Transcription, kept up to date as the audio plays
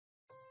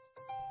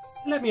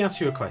Let me ask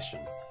you a question.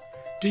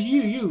 Do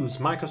you use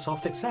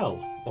Microsoft Excel,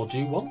 or do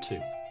you want to?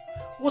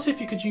 What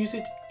if you could use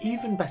it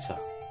even better?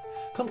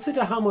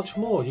 Consider how much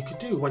more you could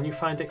do when you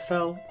find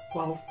Excel,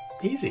 well,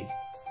 easy.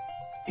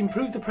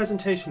 Improve the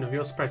presentation of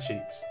your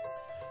spreadsheets.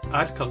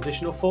 Add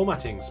conditional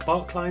formatting,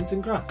 spark lines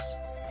and graphs.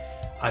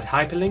 Add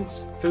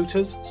hyperlinks,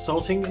 footers,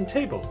 sorting and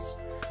tables,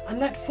 and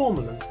let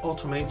formulas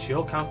automate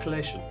your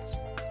calculations.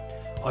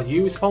 Are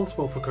you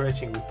responsible for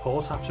creating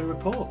report after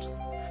report?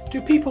 Do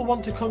people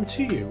want to come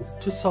to you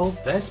to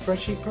solve their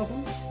spreadsheet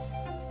problems?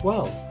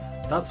 Well,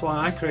 that's why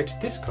I created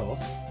this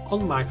course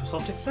on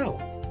Microsoft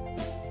Excel.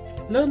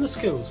 Learn the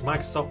skills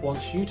Microsoft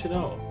wants you to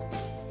know.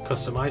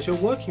 Customize your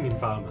working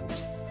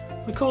environment.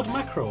 Record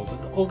macros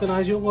and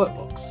organize your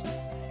workbooks.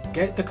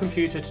 Get the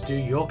computer to do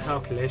your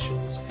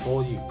calculations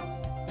for you.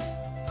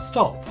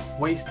 Stop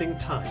wasting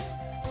time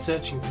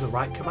searching for the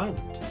right command.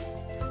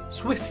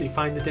 Swiftly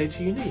find the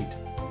data you need.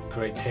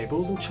 Create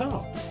tables and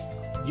charts.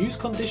 Use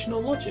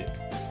conditional logic.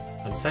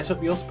 And set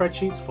up your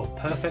spreadsheets for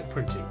perfect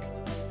printing.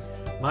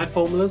 My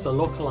formulas are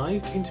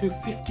localized into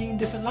 15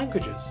 different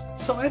languages,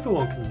 so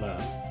everyone can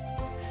learn.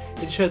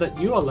 Ensure that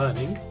you are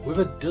learning with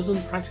a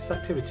dozen practice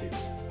activities.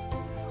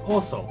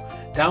 Also,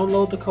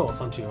 download the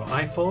course onto your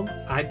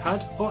iPhone,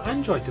 iPad or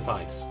Android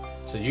device,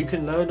 so you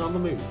can learn on the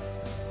move.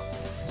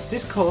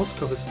 This course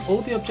covers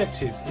all the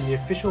objectives in the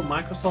official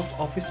Microsoft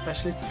Office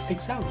Specialist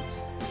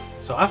exams,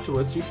 so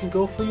afterwards you can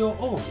go for your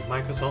own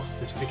Microsoft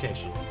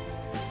certification.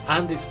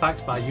 And it's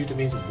backed by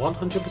Udemy's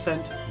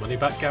 100%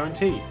 money-back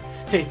guarantee.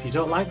 If you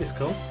don't like this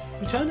course,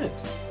 return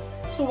it.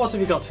 So what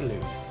have you got to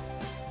lose?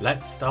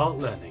 Let's start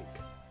learning.